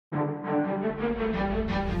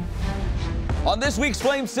On this week's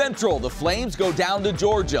Flame Central, the Flames go down to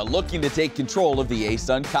Georgia looking to take control of the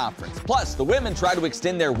ASUN Conference. Plus, the women try to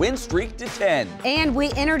extend their win streak to 10. And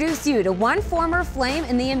we introduce you to one former Flame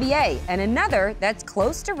in the NBA and another that's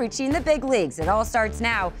close to reaching the big leagues. It all starts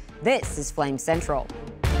now. This is Flame Central.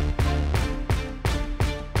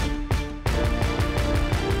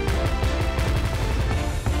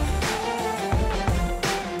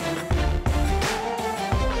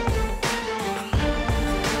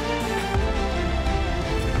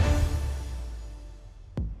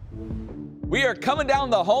 We are coming down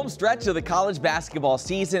the home stretch of the college basketball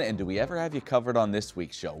season, and do we ever have you covered on this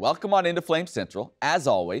week's show? Welcome on into Flame Central. As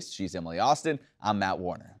always, she's Emily Austin. I'm Matt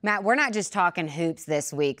Warner. Matt, we're not just talking hoops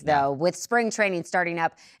this week, though. With spring training starting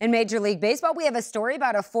up in Major League Baseball, we have a story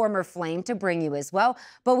about a former Flame to bring you as well.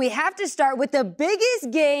 But we have to start with the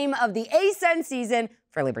biggest game of the ASUN season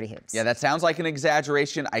for Liberty Hoops. Yeah, that sounds like an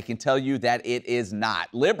exaggeration. I can tell you that it is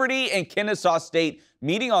not. Liberty and Kennesaw State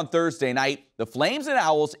meeting on Thursday night. The Flames and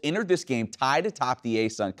Owls entered this game tied atop the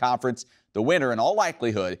ASUN Conference. The winner, in all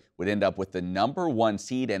likelihood, would end up with the #1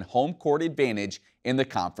 seed and home court advantage in the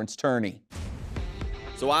conference tourney.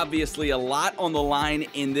 So obviously a lot on the line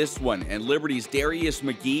in this one, and Liberty's Darius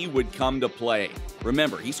McGee would come to play.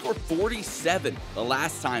 Remember, he scored 47 the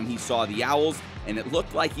last time he saw the Owls, and it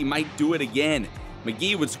looked like he might do it again.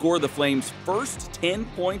 McGee would score the Flames' first 10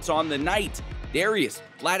 points on the night. Darius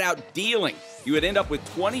flat out dealing. He would end up with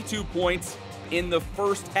 22 points in the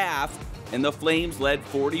first half, and the Flames led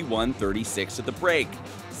 41-36 at the break.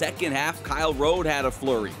 Second half, Kyle Rode had a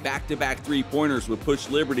flurry. Back-to-back three-pointers would push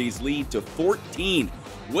Liberty's lead to 14.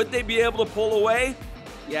 Would they be able to pull away?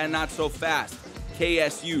 Yeah, not so fast.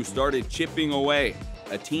 KSU started chipping away.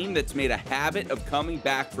 A team that's made a habit of coming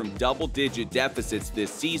back from double-digit deficits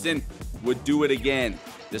this season would do it again.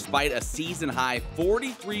 Despite a season-high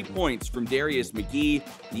 43 points from Darius McGee,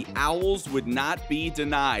 the Owls would not be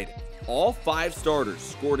denied. All 5 starters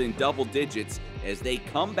scored in double digits as they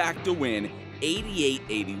come back to win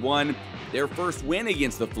 88-81, their first win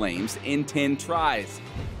against the Flames in 10 tries.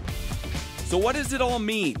 So what does it all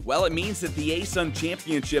mean? Well, it means that the ASUN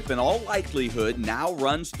Championship in all likelihood now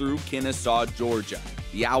runs through Kennesaw, Georgia.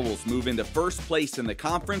 The Owls move into first place in the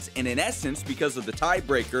conference and in essence, because of the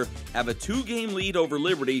tiebreaker, have a 2-game lead over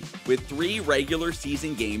Liberty with 3 regular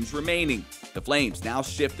season games remaining. The Flames now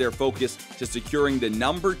shift their focus to securing the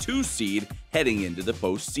 #2 seed heading into the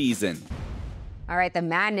postseason. All right, the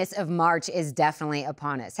madness of March is definitely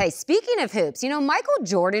upon us. Hey, speaking of hoops, you know, Michael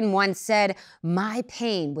Jordan once said, "My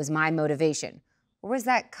pain was my motivation." Or was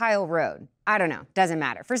that Kyle Rode? I don't know. Doesn't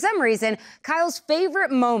matter. For some reason, Kyle's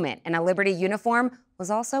favorite moment in a Liberty uniform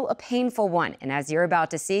was also a painful one. And as you're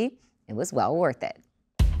about to see, it was well worth it.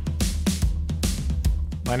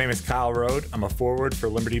 My name is Kyle Rode. I'm a forward for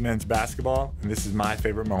Liberty men's basketball, and this is my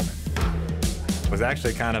favorite moment. It was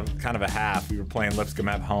actually kind of a half. We were playing Lipscomb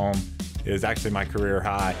at home. It was actually my career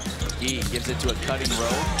high. He gives it to a cutting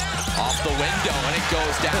Rode off the window, and it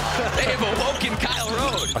goes down. They have awoken Kyle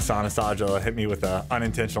Rode. Asana Sajala hit me with an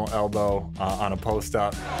unintentional elbow on a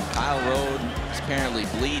post-up. Kyle Rode is apparently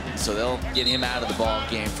bleeding, so they'll get him out of the ball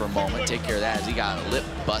game for a moment. Take care of that as he got a lip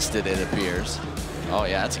busted, it appears. Oh,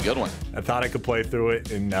 yeah, that's a good one. I thought I could play through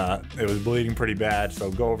it, and it was bleeding pretty bad,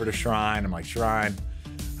 so go over to Shrine. I'm like, "Shrine,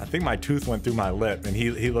 I think my tooth went through my lip." And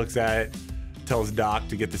he looks at it, tells Doc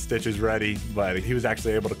to get the stitches ready, but he was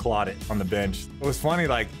actually able to clot it on the bench. It was funny,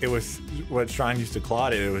 like, it was what Shrine used to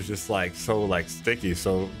clot it was just like so like sticky,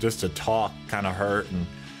 so just to talk kind of hurt. And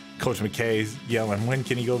Coach McKay's yelling, "When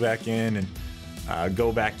can he go back in?" And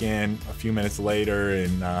go back in a few minutes later,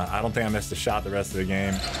 and I don't think I missed a shot the rest of the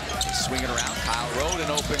game. Swinging around, Kyle Rode,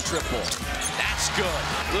 an open triple. That's good.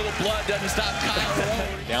 Little blood doesn't stop Kyle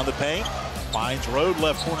Rode. Down the paint, finds Rode,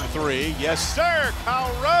 left corner 3. Yes, sir,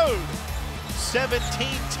 Kyle Rode. 17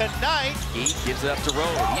 tonight. He gives it up to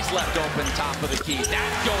Rode. He's left open top of the key.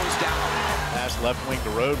 That goes down. Pass left wing to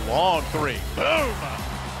Rode. Long 3. Boom!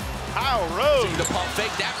 Kyle Rode. See the pump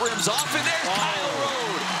fake. That rims off, and there's Kyle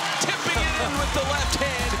Rode. Tipping it in with the left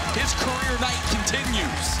hand. His career night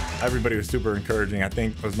continues. Everybody was super encouraging. I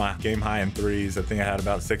think it was my game high in threes. I think I had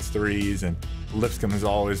about 6 threes, and Lipscomb is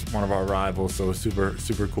always one of our rivals, so it was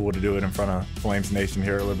super cool to do it in front of Flames Nation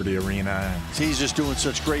here at Liberty Arena. He's just doing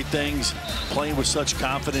such great things, playing with such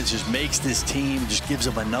confidence, just makes this team, just gives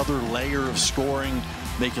them another layer of scoring,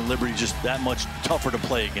 making Liberty just that much tougher to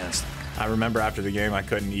play against. I remember after the game I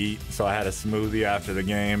couldn't eat, so I had a smoothie after the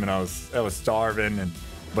game, and I was starving,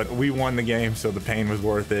 but we won the game, so the pain was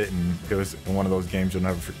worth it, and it was one of those games you'll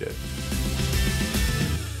never forget.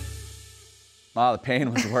 Oh, the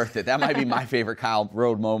pain was worth it. That might be my favorite Kyle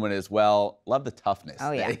Road moment as well. Love the toughness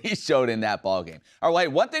that he showed in that ball game. All right,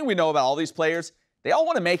 one thing we know about all these players, they all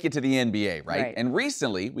want to make it to the NBA, right? And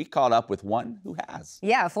recently, we caught up with one who has.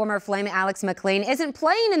 Yeah, former Flame Alex McLean isn't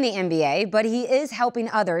playing in the NBA, but he is helping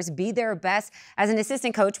others be their best as an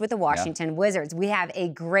assistant coach with the Washington Wizards. We have a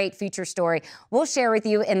great future story we'll share with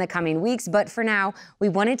you in the coming weeks, but for now, we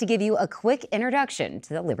wanted to give you a quick introduction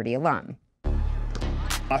to the Liberty alum.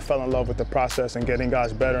 I fell in love with the process and getting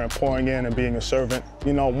guys better and pouring in and being a servant.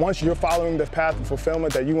 You know, once you're following the path of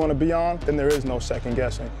fulfillment that you want to be on, then there is no second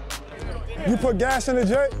guessing. You put gas in the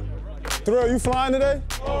jet? Thrill, you flying today?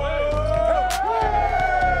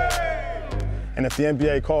 And if the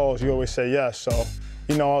NBA calls, you always say yes. So,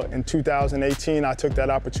 you know, in 2018, I took that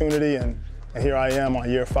opportunity, and here I am on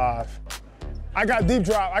year 5. I got deep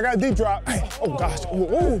drop. Oh, gosh.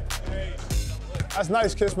 Ooh. That's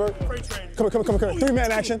nice, Kispert. Come here.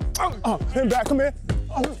 3-man action. Pin back, come here.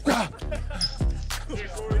 Oh, God.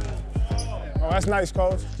 Oh, that's nice,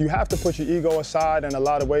 Coach. You have to put your ego aside in a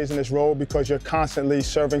lot of ways in this role because you're constantly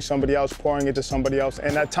serving somebody else, pouring into somebody else,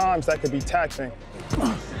 and at times that could be taxing.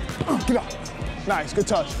 Get up. Nice, good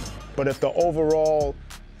touch. But if the overall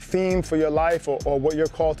theme for your life or what you're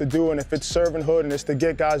called to do, and if it's servanthood and it's to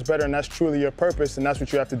get guys better and that's truly your purpose, then that's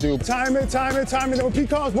what you have to do. Time it, then when P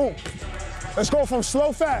calls, boom. Let's go from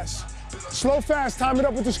slow, fast. Slow, fast, time it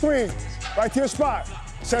up with the screen. Right to your spot.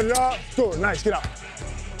 Set it up, good, nice, get out.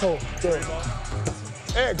 Cool, good.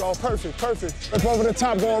 There you go, perfect. Let's over the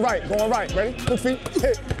top, going right, ready? Good feet,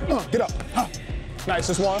 hit, get up. Nice,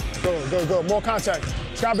 just one, good, more contact.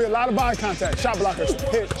 It's gotta be a lot of body contact. Shot blockers,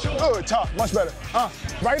 hit, good, tough, much better.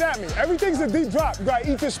 Right at me, everything's a deep drop. You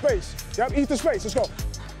gotta eat this space. Yep, eat the space, let's go.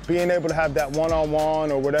 Being able to have that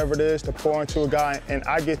one-on-one or whatever it is to pour into a guy, and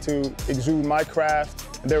I get to exude my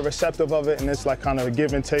craft, and they're receptive of it, and it's like kind of a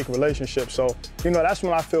give and take relationship. So, you know, that's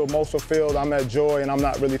when I feel most fulfilled. I'm at joy, and I'm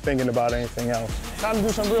not really thinking about anything else. Time to do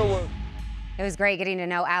some real work. It was great getting to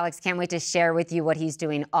know Alex. Can't wait to share with you what he's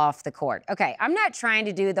doing off the court. Okay, I'm not trying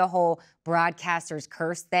to do the whole broadcaster's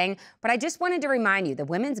curse thing, but I just wanted to remind you the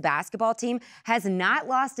women's basketball team has not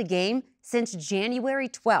lost a game since January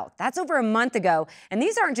 12th. That's over a month ago, and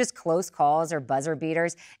these aren't just close calls or buzzer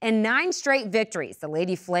beaters. In 9 straight victories, the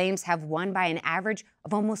Lady Flames have won by an average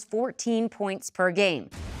of almost 14 points per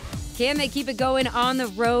game. Can they keep it going on the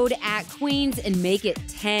road at Queens and make it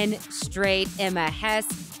 10 straight? Emma Hess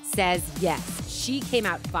says yes. She came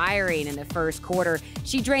out firing in the first quarter.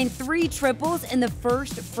 She drained 3 triples in the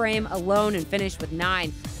first frame alone and finished with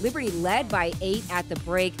 9. Liberty led by 8 at the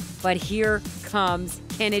break, but here comes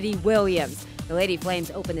Kennedy Williams. The Lady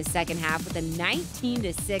Flames opened the second half with a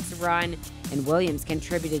 19-6 run, and Williams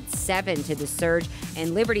contributed 7 to the surge.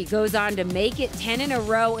 And Liberty goes on to make it 10 in a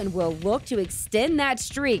row and will look to extend that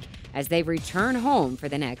streak as they return home for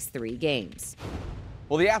the next 3 games.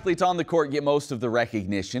 Well, the athletes on the court get most of the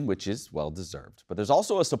recognition, which is well-deserved. But there's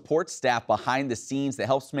also a support staff behind the scenes that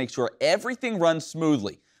helps make sure everything runs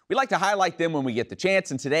smoothly. We like to highlight them when we get the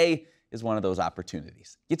chance, and today is one of those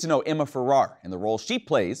opportunities. Get to know Emma Farrar and the role she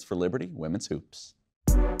plays for Liberty Women's Hoops.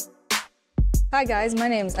 Hi guys, my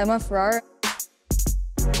name is Emma Farrar.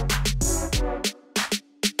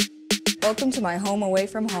 Welcome to my home away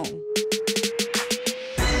from home.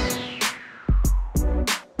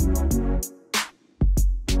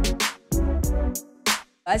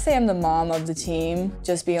 I say I'm the mom of the team,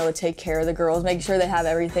 just being able to take care of the girls, making sure they have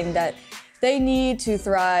everything that they need to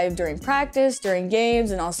thrive during practice, during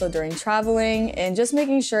games, and also during traveling, and just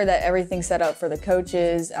making sure that everything's set up for the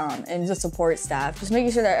coaches and the support staff. Just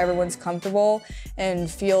making sure that everyone's comfortable and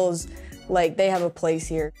feels like they have a place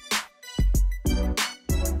here.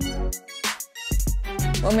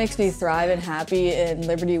 What makes me thrive and happy in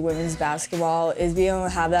Liberty women's basketball is being able to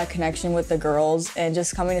have that connection with the girls and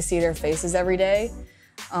just coming to see their faces every day.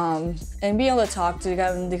 And being able to talk to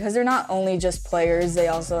them because they're not only just players, they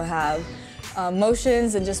also have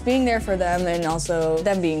emotions, and just being there for them and also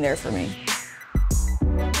them being there for me.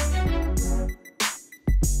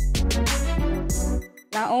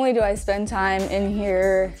 Not only do I spend time in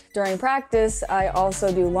here during practice, I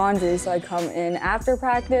also do laundry, so I come in after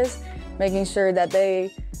practice, making sure that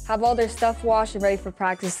they have all their stuff washed and ready for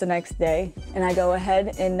practice the next day. And I go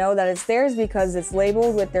ahead and know that it's theirs because it's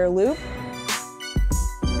labeled with their loop.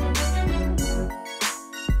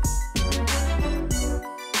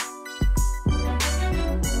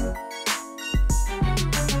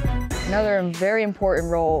 Another very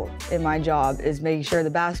important role in my job is making sure the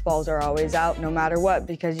basketballs are always out no matter what,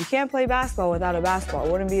 because you can't play basketball without a basketball.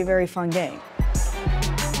 It wouldn't be a very fun game.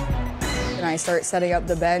 And I start setting up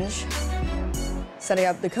the bench, setting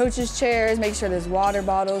up the coaches' chairs, making sure there's water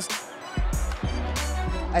bottles.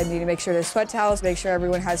 I need to make sure there's sweat towels, make sure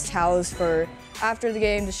everyone has towels for after the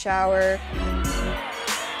game to shower.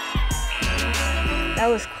 That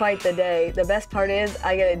was quite the day. The best part is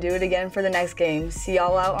I get to do it again for the next game. See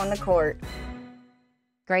y'all out on the court.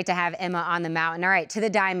 Great to have Emma on the mountain. All right, to the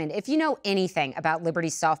diamond. If you know anything about Liberty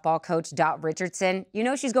softball coach Dot Richardson, you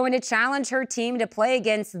know she's going to challenge her team to play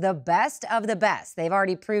against the best of the best. They've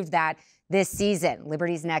already proved that this season.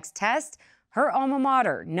 Liberty's next test, her alma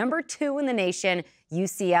mater, number 2 in the nation,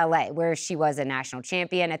 UCLA, where she was a national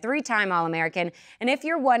champion, a 3-time All-American. And if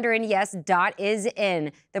you're wondering, yes, Dot is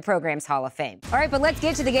in the program's Hall of Fame. All right, but let's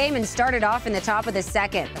get to the game and start it off in the top of the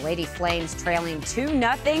second. The Lady Flames trailing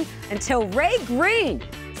 2-0 until Ray Green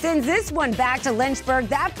sends this one back to Lynchburg.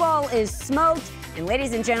 That ball is smoked. And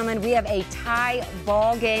ladies and gentlemen, we have a tie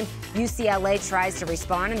ball game. UCLA tries to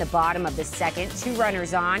respond in the bottom of the second, 2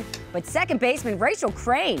 runners on. But second baseman Rachel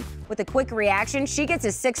Crane with a quick reaction. She gets a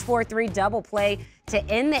 6-4-3 double play to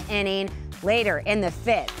end the inning. Later in the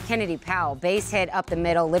 5th, Kennedy Powell base hit up the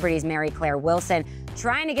middle. Liberty's Mary Claire Wilson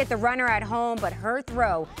trying to get the runner at home, but her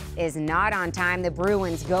throw is not on time. The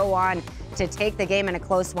Bruins go on to take the game in a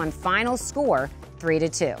close one. Final score,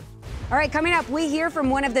 3-2. All right, coming up, we hear from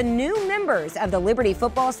one of the new members of the Liberty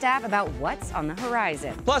football staff about what's on the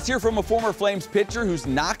horizon. Plus, hear from a former Flames pitcher who's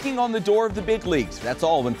knocking on the door of the big leagues. That's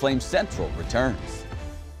all when Flames Central returns.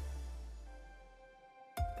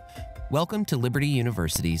 Welcome to Liberty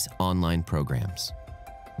University's online programs,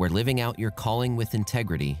 where living out your calling with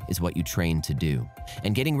integrity is what you train to do.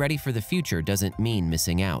 And getting ready for the future doesn't mean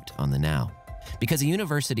missing out on the now. Because a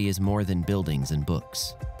university is more than buildings and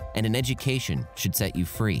books. And an education should set you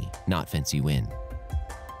free, not fence you in.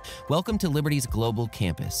 Welcome to Liberty's global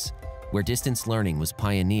campus, where distance learning was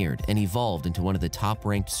pioneered and evolved into one of the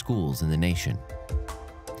top-ranked schools in the nation.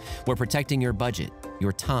 Where protecting your budget,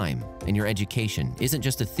 your time, and your education isn't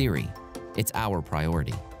just a theory, it's our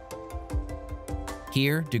priority.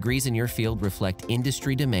 Here, degrees in your field reflect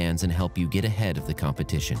industry demands and help you get ahead of the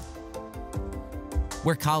competition.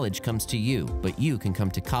 Where college comes to you, but you can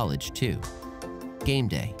come to college too. Game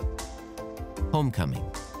day, homecoming,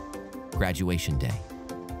 graduation day.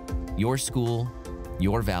 Your school,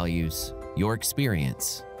 your values, your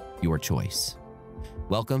experience, your choice.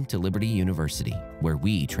 Welcome to Liberty University, where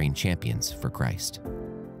we train champions for Christ.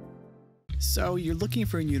 So you're looking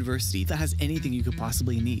for a university that has anything you could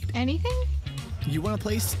possibly need. Anything? You want a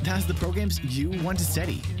place that has the programs you want to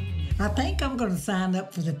study. I think I'm going to sign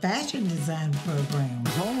up for the fashion design program.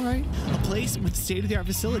 All right, a place with state-of-the-art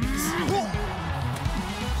facilities.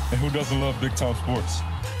 And who doesn't love big-time sports?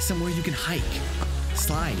 Somewhere you can hike,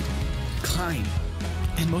 slide, climb,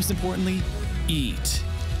 and most importantly, eat.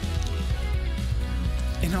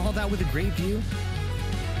 And all that with a great view?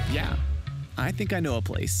 Yeah, I think I know a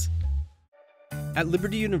place. At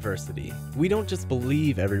Liberty University, we don't just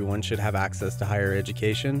believe everyone should have access to higher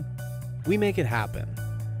education, we make it happen.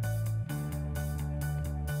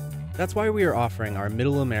 That's why we are offering our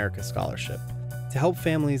Middle America Scholarship to help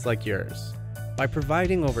families like yours by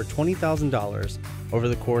providing over $20,000 over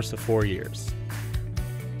the course of 4 years.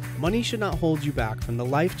 Money should not hold you back from the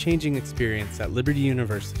life-changing experience at Liberty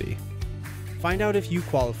University. Find out if you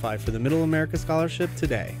qualify for the Middle America Scholarship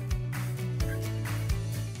today.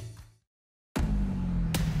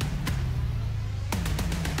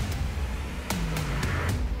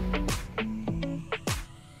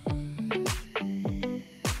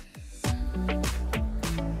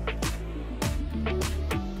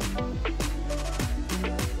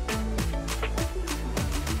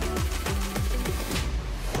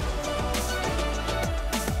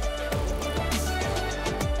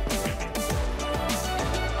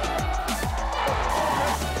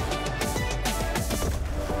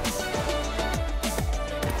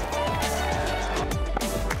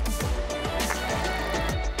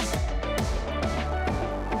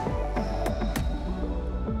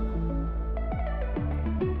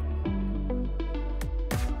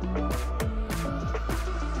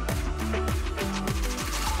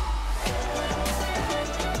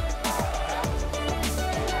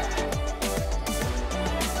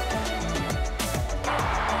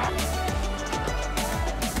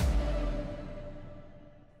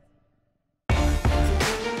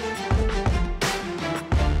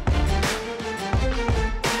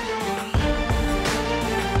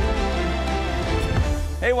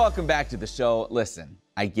 Hey, welcome back to the show. Listen,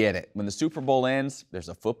 I get it. When the Super Bowl ends, there's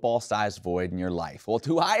a football-sized void in your life. Well,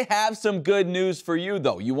 do I have some good news for you,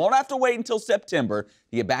 though? You won't have to wait until September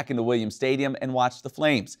to get back into Williams Stadium and watch the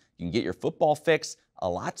Flames. You can get your football fix a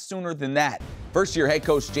lot sooner than that. First-year head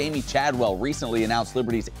coach Jamie Chadwell recently announced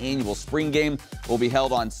Liberty's annual spring game will be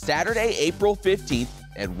held on Saturday, April 15th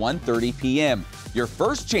at 1:30 p.m. Your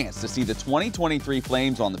first chance to see the 2023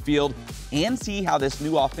 Flames on the field and see how this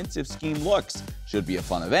new offensive scheme looks. Should be a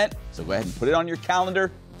fun event, so go ahead and put it on your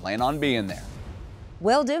calendar. Plan on being there.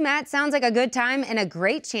 Will do, Matt. Sounds like a good time and a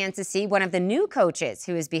great chance to see one of the new coaches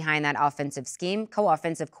who is behind that offensive scheme,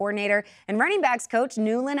 co-offensive coordinator and running backs coach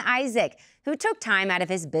Newland Isaac, who took time out of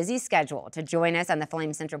his busy schedule to join us on the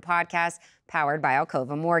Flame Central podcast powered by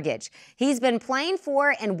Alcova Mortgage. He's been playing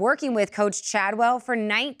for and working with Coach Chadwell for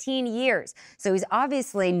 19 years, so he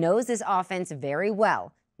obviously knows this offense very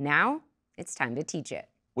well. Now it's time to teach it.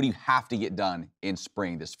 What do you have to get done in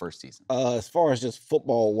spring this first season? As far as just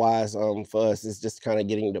football-wise, for us, it's just kind of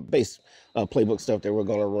getting the base playbook stuff that we're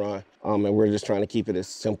going to run. And we're just trying to keep it as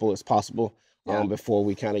simple as possible before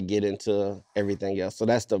we kind of get into everything else. So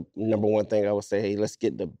that's the number one thing I would say. Hey, let's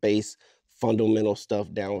get the base fundamental stuff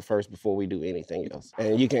down first before we do anything else.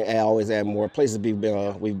 And you can always add more. Places we've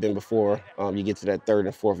been before, you get to that third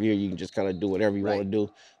and fourth year, you can just kind of do whatever you want to do.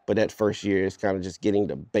 But that first year is kind of just getting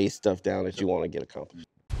the base stuff down that you want to get accomplished.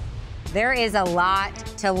 There is a lot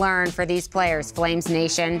to learn for these players, Flames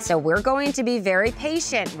Nation, so we're going to be very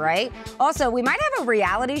patient, right? Also, we might have a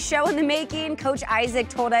reality show in the making. Coach Isaac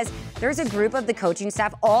told us there's a group of the coaching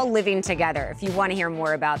staff all living together. If you want to hear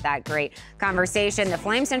more about that great conversation, the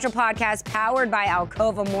Flame Central podcast powered by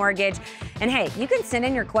Alcova Mortgage. And hey, you can send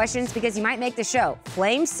in your questions because you might make the show.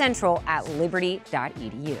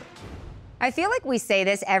 flamecentral@liberty.edu. I feel like we say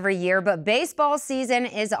this every year, but baseball season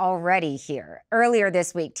is already here. Earlier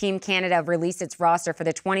this week, Team Canada released its roster for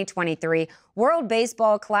the 2023 World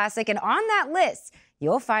Baseball Classic, and on that list,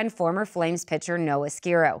 you'll find former Flames pitcher Noah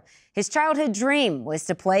Skirrow. His childhood dream was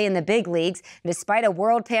to play in the big leagues. Despite a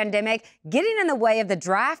world pandemic getting in the way of the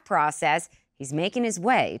draft process, he's making his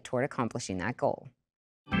way toward accomplishing that goal.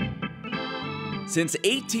 Since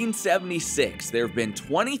 1876, there have been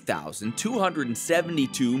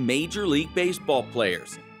 20,272 Major League Baseball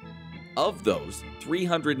players. Of those,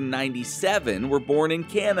 397 were born in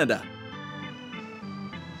Canada.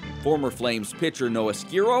 Former Flames pitcher Noah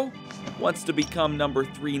Skirrow wants to become number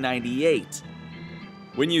 398.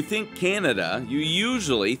 When you think Canada, you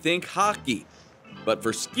usually think hockey. But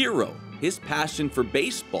for Skirrow, his passion for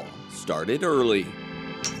baseball started early.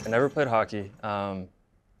 I never played hockey.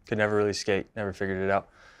 Could never really skate, never figured it out.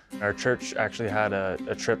 Our church actually had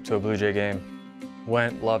a trip to a Blue Jay game.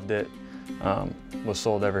 Went, loved it, was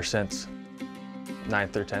sold ever since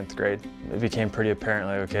 9th or 10th grade. It became pretty apparent,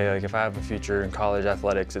 like, okay, like if I have a future in college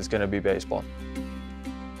athletics, it's gonna be baseball.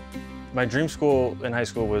 My dream school in high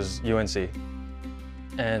school was UNC.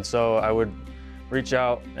 And so I would reach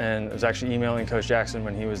out, and I was actually emailing Coach Jackson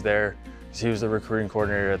when he was there, because he was the recruiting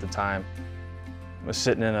coordinator at the time. I was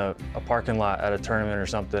sitting in a parking lot at a tournament or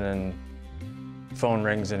something, and phone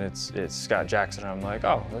rings, and it's Scott Jackson. I'm like,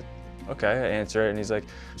 oh, okay, I answer it, and he's like,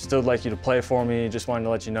 still like you to play for me, just wanted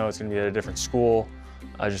to let you know it's gonna be at a different school.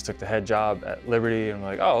 I just took the head job at Liberty, and I'm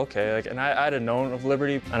like, oh, okay. Like, and I had known of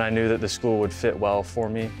Liberty, and I knew that the school would fit well for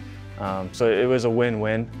me. So it was a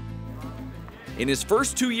win-win. In his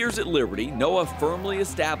first 2 years at Liberty, Noah firmly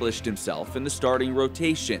established himself in the starting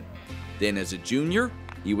rotation. Then as a junior,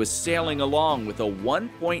 he was sailing along with a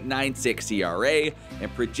 1.96 ERA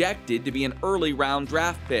and projected to be an early round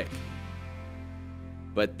draft pick.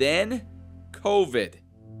 But then, COVID.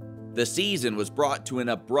 The season was brought to an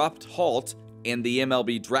abrupt halt, and the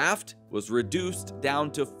MLB draft was reduced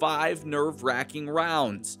down to 5 nerve-wracking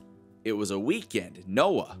rounds. It was a weekend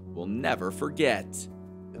Noah will never forget.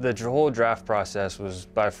 The whole draft process was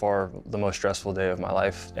by far the most stressful day of my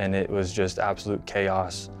life, and it was just absolute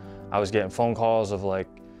chaos. I was getting phone calls of like,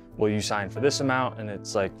 will you sign for this amount? And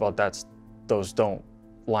it's like, well, those don't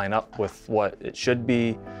line up with what it should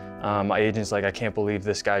be. My agent's like, I can't believe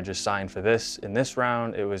this guy just signed for this in this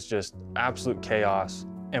round. It was just absolute chaos.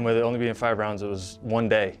 And with it only being 5 rounds, it was one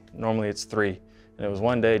day. Normally it's 3. And it was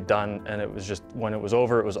one day done, and it was just, when it was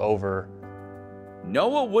over, it was over.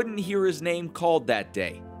 Noah wouldn't hear his name called that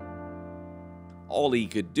day. All he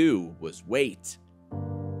could do was wait.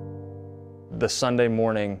 The Sunday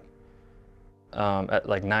morning at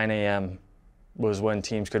like 9 a.m. was when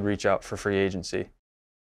teams could reach out for free agency.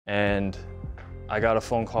 And I got a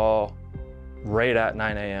phone call right at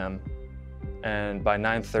 9 a.m. And by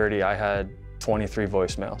 9:30, I had 23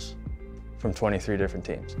 voicemails from 23 different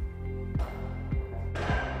teams.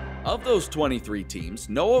 Of those 23 teams,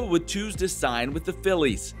 Noah would choose to sign with the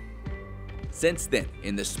Phillies. Since then,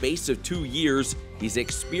 in the space of 2 years, he's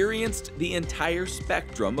experienced the entire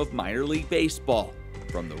spectrum of minor league baseball,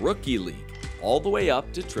 from the rookie league all the way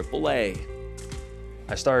up to AAA.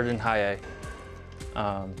 I started in high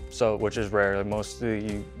A, which is rare.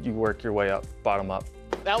 Mostly you work your way up, bottom up.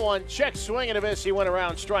 That one, check swing and a miss. He went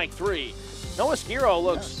around strike 3. Noah Skiro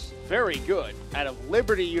looks very good out of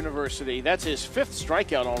Liberty University. That's his 5th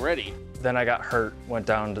strikeout already. Then I got hurt, went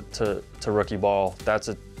down to rookie ball. That's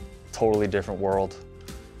a totally different world.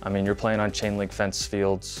 I mean, you're playing on chain link fence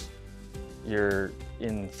fields. You're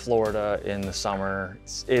in Florida in the summer.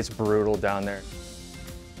 It's brutal down there.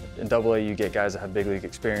 In AA, you get guys that have big league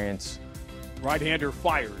experience. Right-hander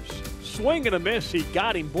fires. Swing and a miss. He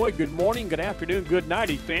got him. Boy, good morning, good afternoon, good night.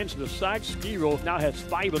 He fans to the side. Skiro now has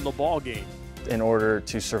 5 in the ball game. In order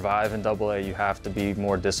to survive in AA, you have to be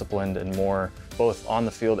more disciplined and more both on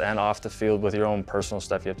the field and off the field with your own personal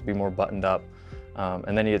stuff. You have to be more buttoned up.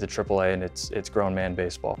 And then you get to AAA, and it's grown man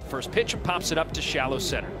baseball. First pitch and pops it up to shallow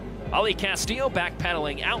center. Ali Castillo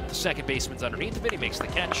backpedaling out. The second baseman's underneath of it. He makes the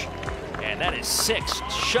catch. And that is 6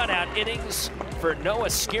 shutout innings for Noah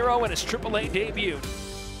Skiro in his AAA debut.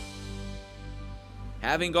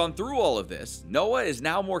 Having gone through all of this, Noah is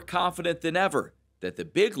now more confident than ever that the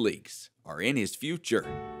big leagues are in his future.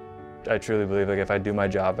 I truly believe like if I do my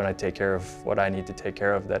job and I take care of what I need to take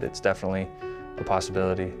care of, that it's definitely a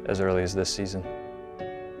possibility as early as this season.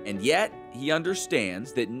 And yet, he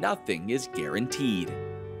understands that nothing is guaranteed.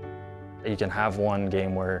 You can have one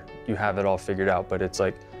game where you have it all figured out, but it's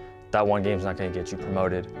like that one game's not going to get you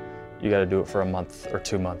promoted. You got to do it for a month or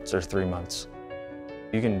 2 months or 3 months.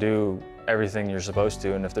 You can do everything you're supposed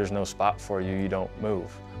to, and if there's no spot for you, you don't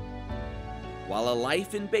move. While a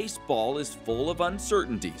life in baseball is full of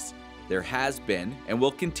uncertainties, there has been and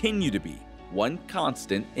will continue to be one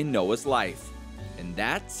constant in Noah's life, and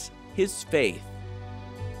that's his faith.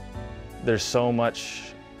 There's so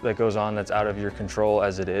much that goes on that's out of your control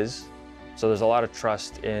as it is. So there's a lot of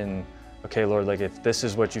trust in, okay, Lord, like if this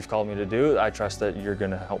is what you've called me to do, I trust that you're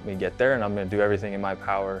going to help me get there, and I'm going to do everything in my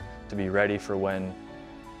power to be ready for when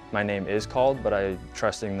my name is called, but I'm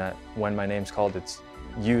trusting that when my name's called, it's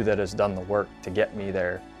you that has done the work to get me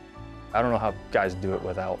there. I don't know how guys do it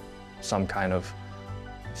without some kind of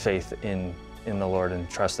faith in the Lord and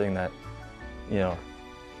trusting that, you know,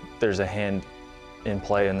 there's a hand in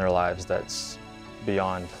play in their lives that's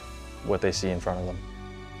beyond what they see in front of them.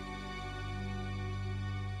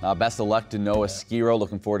 Best of luck to Noah Skiro.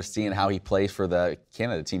 Looking forward to seeing how he plays for the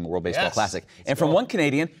Canada team at World Baseball Classic. And from one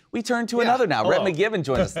Canadian, we turn to another now. Hello. Rhett McGiven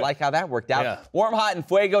joins us. Like how that worked out. Warm, hot, and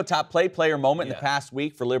fuego. Top player moment in the past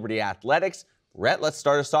week for Liberty Athletics. Rhett, let's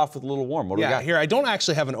start us off with a little warm. What do we got? Here, I don't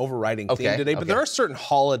actually have an overriding theme today, but there are certain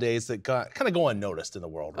holidays that kind of go unnoticed in the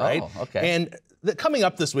world, right? Oh, okay. And coming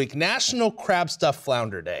up this week, National Crab Stuffed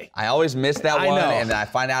Flounder Day. I always miss that one, and I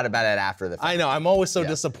find out about it after the fact. I know. I'm always so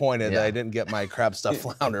disappointed that I didn't get my crab stuffed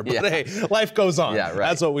flounder. But hey, life goes on. Yeah, right.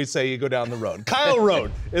 That's what we say. You go down the road. Kyle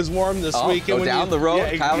Road is warm this week. Go down the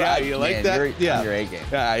road, Kyle Road? You like Man, that? You're on your A game.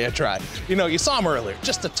 Yeah, you try. You know, you saw him earlier.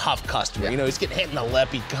 Just a tough customer. You know, he's getting hit in the lip.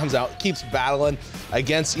 He comes out, keeps battling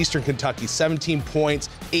against Eastern Kentucky. 17 points,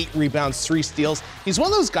 8 rebounds, 3 steals. He's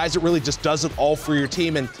one of those guys that really just does it all for your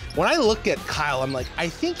team. And when I look at Kyle, I'm like, I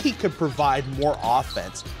think he could provide more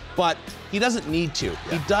offense, but he doesn't need to.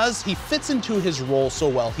 He fits into his role so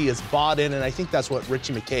well. He is bought in, and I think that's what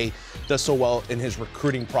Richie McKay does so well in his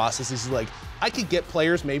recruiting process. He's like, I could get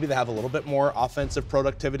players maybe that have a little bit more offensive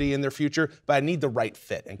productivity in their future, but I need the right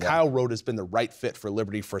fit. And Kyle Road has been the right fit for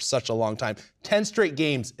Liberty for such a long time. 10 straight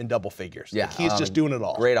games in double figures. Yeah, like he's just doing it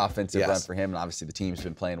all. Great offensive run for him, and obviously the team's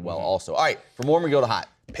been playing well also. All right, from warm we go to hot.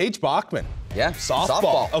 Paige Bachman. Yeah,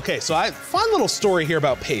 softball. Okay, so fun little story here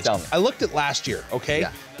about Paige. I looked at last year, okay?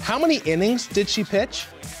 Yeah. How many innings did she pitch?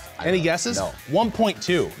 Any guesses? No.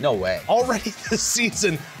 1.2. No way. Already this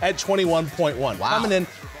season at 21.1. Wow. Coming in,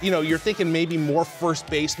 you know, you're thinking maybe more first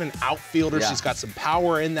baseman, outfielder. Yeah. She's got some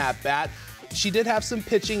power in that bat. She did have some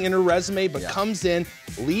pitching in her resume, but comes in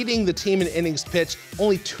leading the team in innings pitched.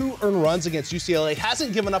 Only 2 earned runs against UCLA.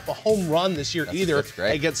 Hasn't given up a home run this year either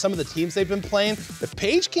against some of the teams they've been playing. If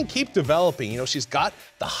Paige can keep developing, you know, she's got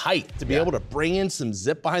the height to be able to bring in some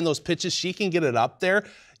zip behind those pitches. She can get it up there.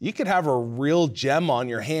 You could have a real gem on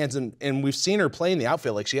your hands, and we've seen her play in the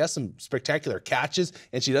outfield. Like, she has some spectacular catches,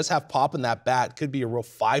 and she does have pop in that bat. Could be a real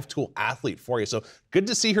 5-tool athlete for you. So good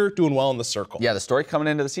to see her doing well in the circle. Yeah, the story coming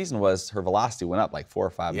into the season was her velocity went up like 4 or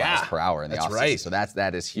 5 miles per hour in the offseason. So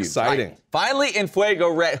that is huge. Exciting. Right. Finally, in Fuego,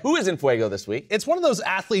 Rhett. Who is in Fuego this week? It's one of those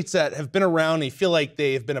athletes that have been around and you feel like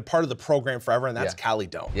they've been a part of the program forever, and that's Callie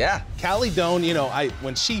Doan. Yeah. Callie Doan, you know,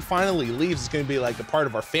 when she finally leaves, it's going to be like a part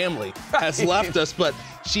of our family has left us, but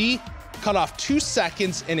she cut off 2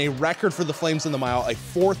 seconds in a record for the Flames in the mile, a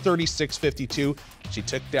 4:36.52. She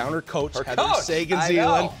took down her coach, Heather coach,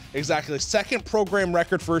 Sagan-Zeeland. Exactly. Second program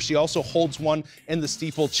record for her. She also holds one in the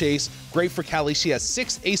steeplechase. Great for Callie. She has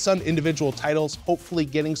 6 ASUN individual titles, hopefully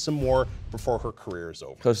getting some more before her career is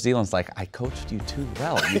over. Coach Zeeland's like, I coached you too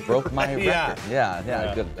well. You broke my record.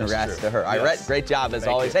 Yeah, good. Congrats to her. All right, Rhett, great job as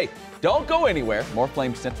always. Hey, don't go anywhere. More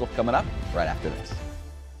Flame Central coming up right after this.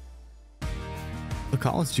 A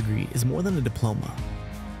college degree is more than a diploma.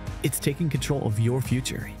 It's taking control of your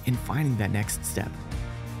future and finding that next step.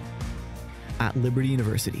 At Liberty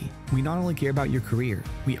University, we not only care about your career,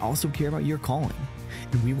 we also care about your calling.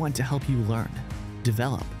 And we want to help you learn,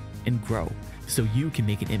 develop, and grow so you can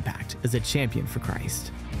make an impact as a champion for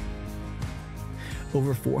Christ.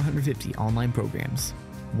 Over 450 online programs,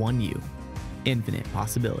 one you, infinite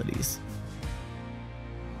possibilities.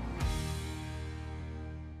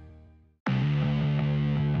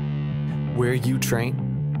 Where you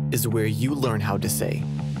train is where you learn how to say,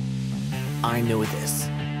 I know this.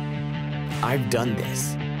 I've done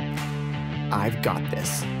this. I've got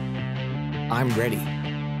this. I'm ready.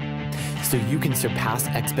 So you can surpass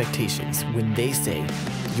expectations when they say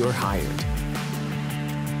you're hired.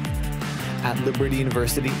 At Liberty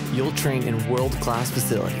University, you'll train in world-class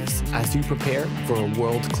facilities as you prepare for a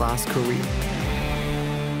world-class career.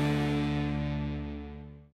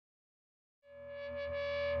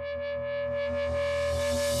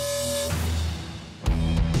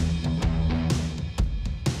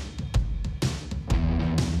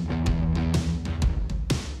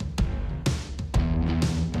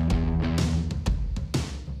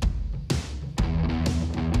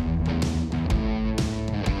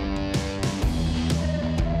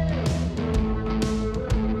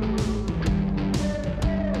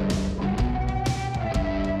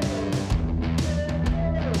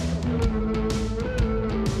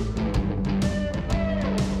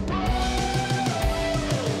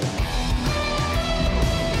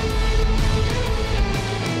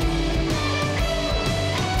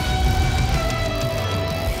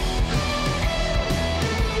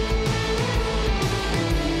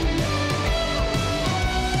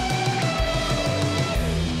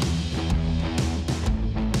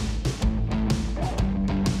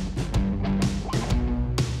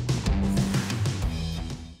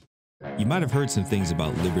 You might have heard some things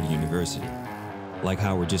about Liberty University, like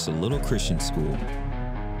how we're just a little Christian school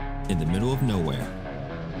in the middle of nowhere,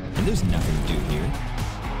 and there's nothing to do here.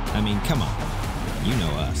 I mean, come on, you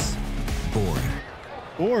know us. Boring.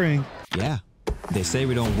 Boring? Yeah. They say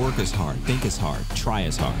we don't work as hard, think as hard, try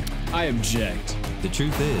as hard. I object. The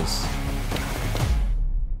truth is,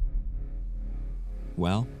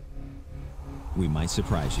 well, we might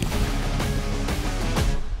surprise you.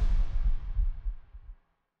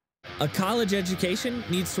 A college education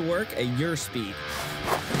needs to work at your speed.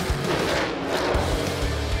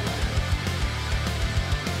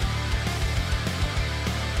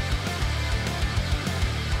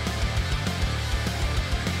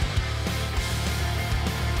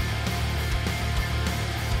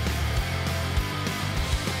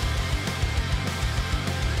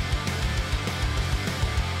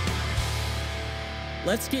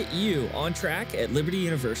 Let's get you on track at Liberty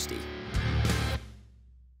University.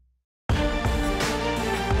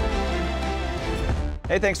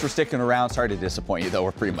 Hey, thanks for sticking around. Sorry to disappoint you, though.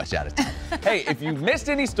 We're pretty much out of time. Hey, if you missed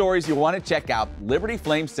any stories you want to check out,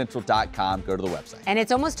 libertyflamecentral.com. Go to the website. And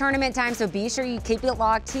it's almost tournament time, so be sure you keep it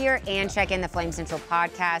locked here and check in the Flame Central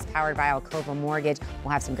podcast powered by Alcova Mortgage.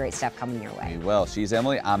 We'll have some great stuff coming your way. We will. She's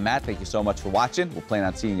Emily. I'm Matt. Thank you so much for watching. We'll plan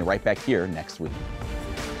on seeing you right back here next week.